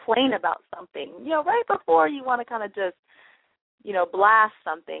want to complain about something, you know, right before you want to kind of just, you know, blast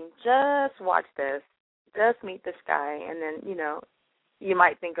something, just watch this. Just meet this guy, and then, you know, you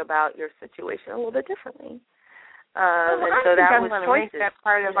might think about your situation a little bit differently. And so that was choices. Make that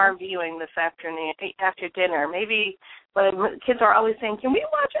part of our viewing this afternoon, after dinner. Maybe, but kids are always saying, can we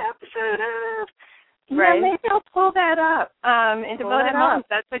watch an episode of? Right. Yeah, maybe I'll pull that up. And Devoted Moms,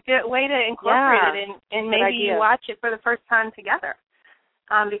 that's a good way to incorporate it, and maybe you watch it for the first time together,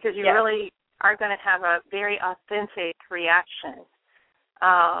 because you really are going to have a very authentic reaction,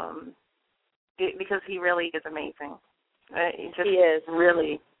 because he really is amazing. He is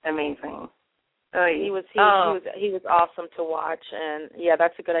really amazing. He was awesome to watch, and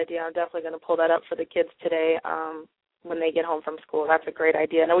that's a good idea. I'm definitely going to pull that up for the kids today when they get home from school. That's a great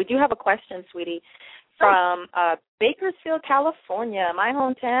idea. Now we do have a question, sweetie, from Bakersfield, California, my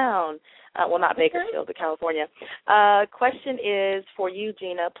hometown. Well, not Bakersfield, but California. Question is for you,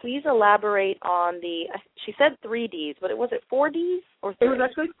 Gina. Please elaborate on she said 3 Ds, but was it 4 Ds or 3? It was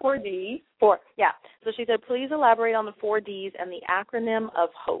actually 4 Ds. 4, yeah. So she said, please elaborate on the 4 Ds and the acronym of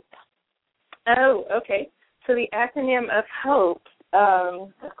HOPE. Oh, okay. So the acronym of HOPE,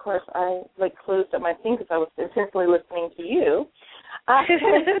 of course, I closed up my thing because I was intensely listening to you.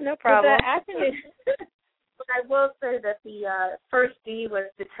 No problem. The acronym, but I will say that the first D was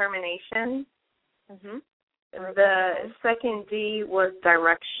determination. The second D was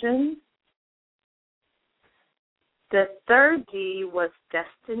direction. The third D was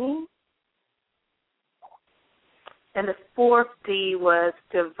destiny. And the fourth D was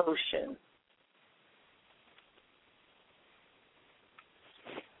devotion.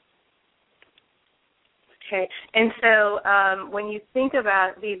 Okay, and so when you think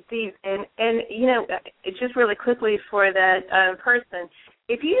about these and you know, just really quickly for that person,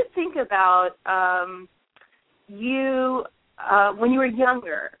 if you think about you when you were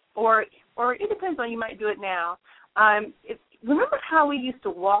younger, or it depends on, you might do it now. Remember how we used to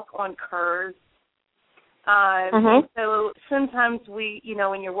walk on curves? And so sometimes we,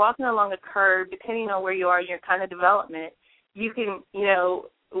 when you're walking along a curb, depending on where you are in your kind of development, you can,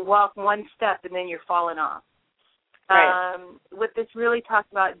 walk one step and then you're falling off. Right. What this really talks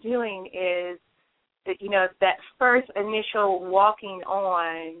about doing is that, that first initial walking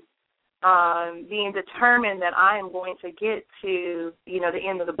on, being determined that I am going to get to, the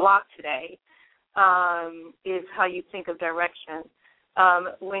end of the block today, is how you think of direction.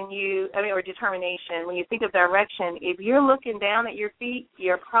 Or determination. When you think of direction, if you're looking down at your feet,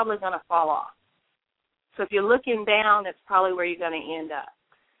 you're probably going to fall off. So if you're looking down, that's probably where you're going to end up.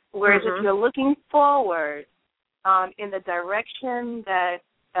 Whereas if you're looking forward, in the direction that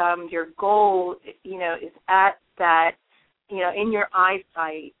your goal, is at that, in your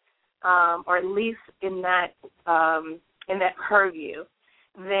eyesight, or at least in that purview,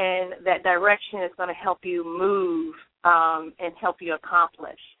 then that direction is going to help you move and help you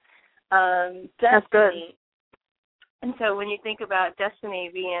accomplish. That's good. And so when you think about destiny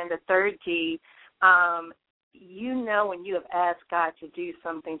being the third D, when you have asked God to do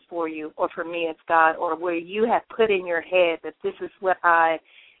something for you, or for me it's God, or where you have put in your head that this is what I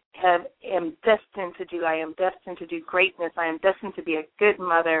am destined to do. I am destined to do greatness. I am destined to be a good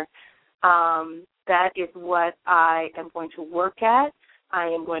mother. That is what I am going to work at. I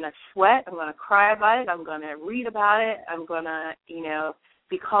am going to sweat. I'm going to cry about it. I'm going to read about it. I'm going to,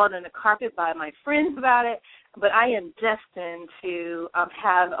 be called on the carpet by my friends about it. But I am destined to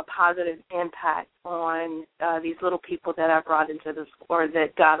have a positive impact on these little people that I brought into this, or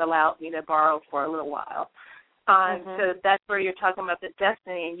that God allowed me to borrow for a little while. So that's where you're talking about the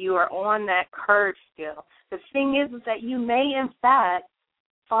destiny, and you are on that curve still. The thing is that you may, in fact,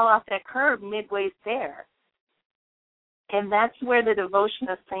 fall off that curve midway there. And that's where the devotion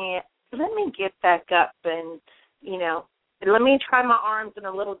is saying, let me get back up and, let me try my arms in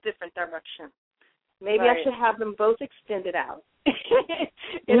a little different direction. Maybe I should have them both extended out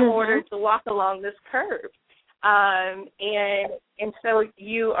in order to walk along this curve. And so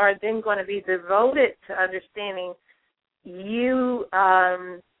you are then going to be devoted to understanding you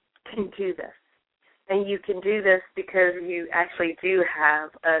can do this. And you can do this because you actually do have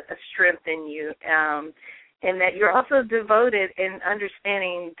a strength in you. And that you're also devoted in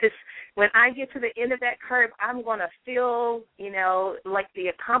understanding this. When I get to the end of that curve, I'm going to feel, like the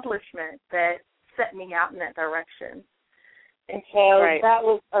accomplishment that set me out in that direction. And so that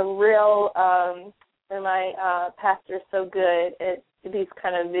was a real, and my pastor is so good at these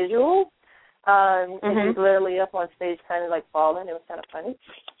kind of visuals. And he's literally up on stage kind of like falling. It was kind of funny.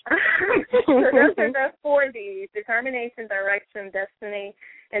 Those are the 4 Ds: determination, direction, destiny,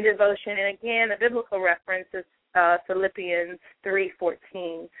 and devotion. And again, the biblical reference is Philippians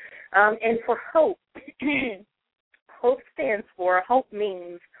 3:14. And for hope, hope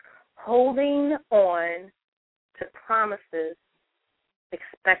means holding on to promises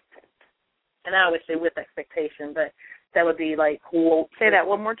expectant. And I always say with expectation, but that would be like hope. Say that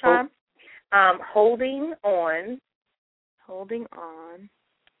one more time. Holding on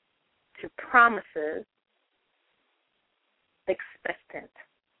to promises expectant.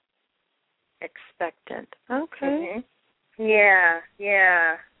 Okay. Yeah.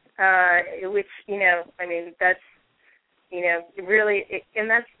 Which, that's, really, and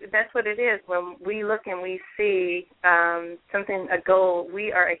that's what it is. When we look and we see something, a goal,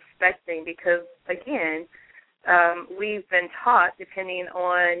 we are expecting, because, again, we've been taught, depending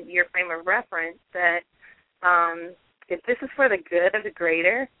on your frame of reference, that if this is for the good of the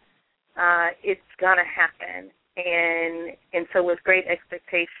greater, it's going to happen. And so with great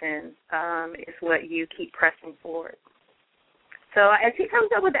expectation is what you keep pressing forward. So as he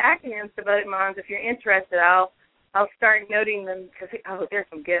comes up with the acronyms, Devoted Moms, if you're interested, I'll start noting them, because, there's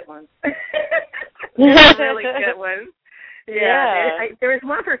some good ones. There's really good ones. Yeah. There was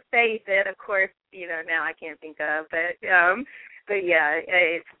one for faith that, of course, now I can't think of, but yeah,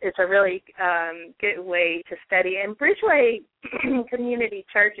 it's a really good way to study. And Bridgeway Community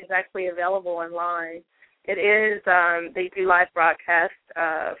Church is actually available online. It is, they do live broadcasts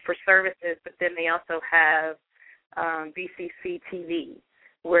for services, but then they also have BCC TV,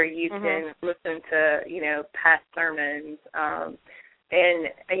 where you can listen to, past sermons. And,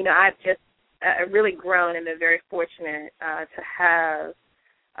 I've just really grown and been very fortunate to have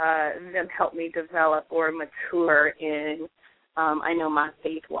them help me develop or mature in, my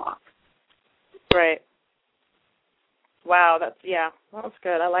faith walk. Right. Wow, that's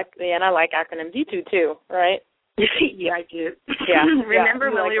good. I like acronyms. You do too, right? Yeah, I do. Yeah. Remember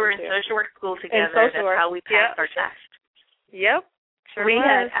when we were in social work school together? That's how we passed our test. Yep. We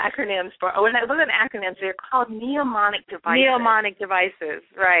had acronyms for, it wasn't acronyms, they're called mnemonic devices. Mnemonic devices,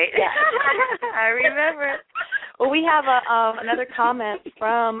 right. Yeah. I remember. Well, we have another comment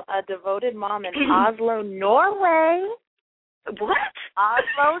from a devoted mom in Oslo, Norway. What?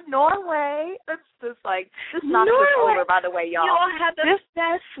 Oslo, Norway. This knocks us over, by the way, y'all. You all had the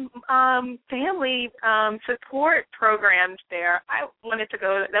best family support programs there. I wanted to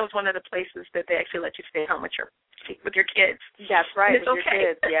go. That was one of the places that they actually let you stay home with your kids. That's right, with your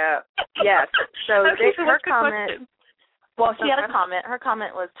kids. Yeah. Yes. So her comment. Well, she had a comment. Her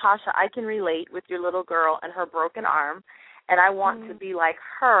comment was, Tasha, I can relate with your little girl and her broken arm, and I want to be like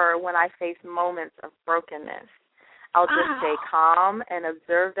her when I face moments of brokenness. I'll just stay calm and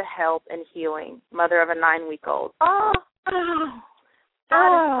observe the help and healing. Mother of a 9-week-old. That is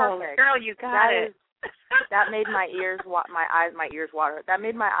perfect. Girl, you got it. That made my ears water. That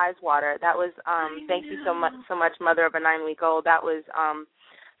made my eyes water. That was thank you so much, Mother of a 9-week-old. That was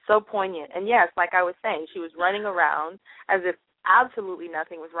so poignant. And yes, like I was saying, she was running around as if absolutely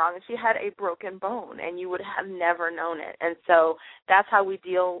nothing was wrong, and she had a broken bone, and you would have never known it. And so that's how we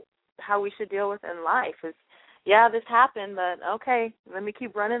should deal with in life is, yeah, this happened, but okay, let me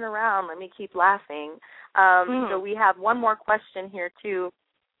keep running around. Let me keep laughing. So we have one more question here, too,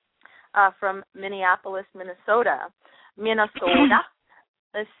 from Minneapolis, Minnesota.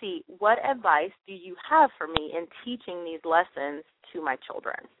 Let's see. What advice do you have for me in teaching these lessons to my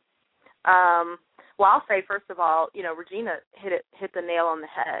children? Well, I'll say, first of all, Regina hit the nail on the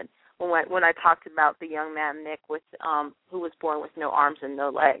head when I talked about the young man, Nick, with who was born with no arms and no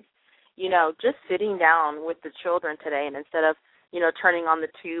legs. Just sitting down with the children today, and instead of, turning on the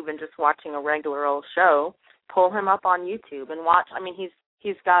tube and just watching a regular old show, pull him up on YouTube and watch. I mean,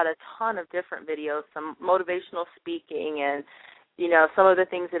 he's got a ton of different videos, some motivational speaking, and, some of the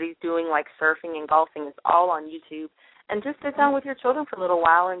things that he's doing, like surfing and golfing, is all on YouTube. And just sit down with your children for a little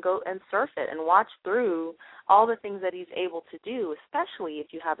while and go and surf it and watch through all the things that he's able to do, especially if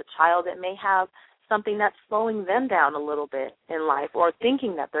you have a child that may have something that's slowing them down a little bit in life, or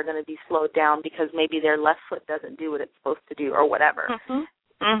thinking that they're going to be slowed down because maybe their left foot doesn't do what it's supposed to do or whatever.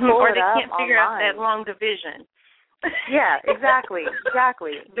 Or they can't figure out that long division. Yeah, exactly.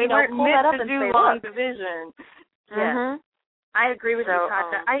 They weren't meant to do long division. Yeah. I agree with you,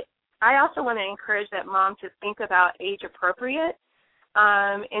 Tasha. I also want to encourage that mom to think about age appropriate.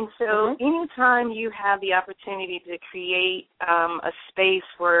 And so anytime you have the opportunity to create a space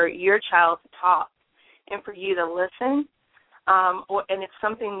for your child to talk and for you to listen, and it's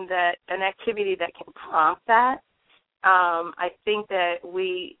something an activity that can prompt that, I think that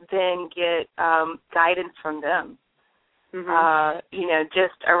we then get guidance from them.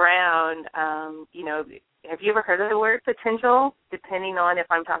 Just around, have you ever heard of the word potential? Depending on if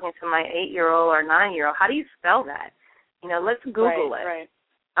I'm talking to my 8-year-old or 9-year-old, how do you spell that? Let's Google it. Right.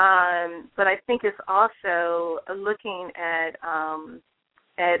 But I think it's also looking at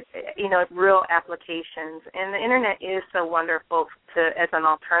real applications, and the internet is so wonderful as an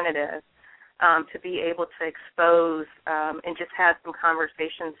alternative to be able to expose and just have some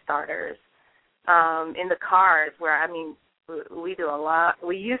conversation starters in the cars. Where we do a lot.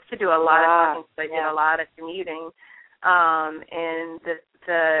 We used to do a lot of talking, so I did a lot of commuting, and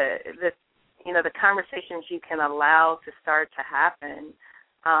the conversations you can allow to start to happen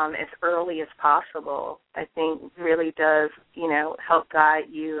as early as possible, I think really does, help guide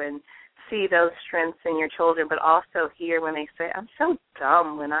you and see those strengths in your children, but also hear when they say, I'm so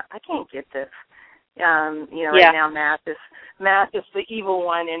dumb when I can't get this. Right now math is the evil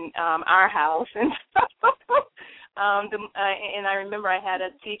one in our house. And and I remember I had a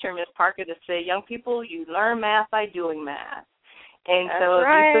teacher, Miss Parker, to say, young people, you learn math by doing math. And That's so if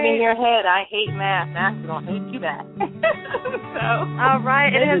right. you put in your head, I hate math, math is going to hate you back. All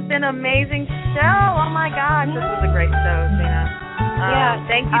right. It has been an amazing show. Oh, my gosh. This was a great show, Gina.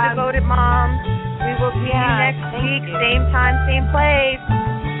 Thank you, Devoted Mom. We will see you next week. Same time, same place.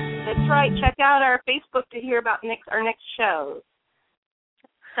 That's right. Check out our Facebook to hear about our next shows.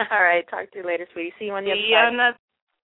 All right. Talk to you later, sweetie. See you on the other side.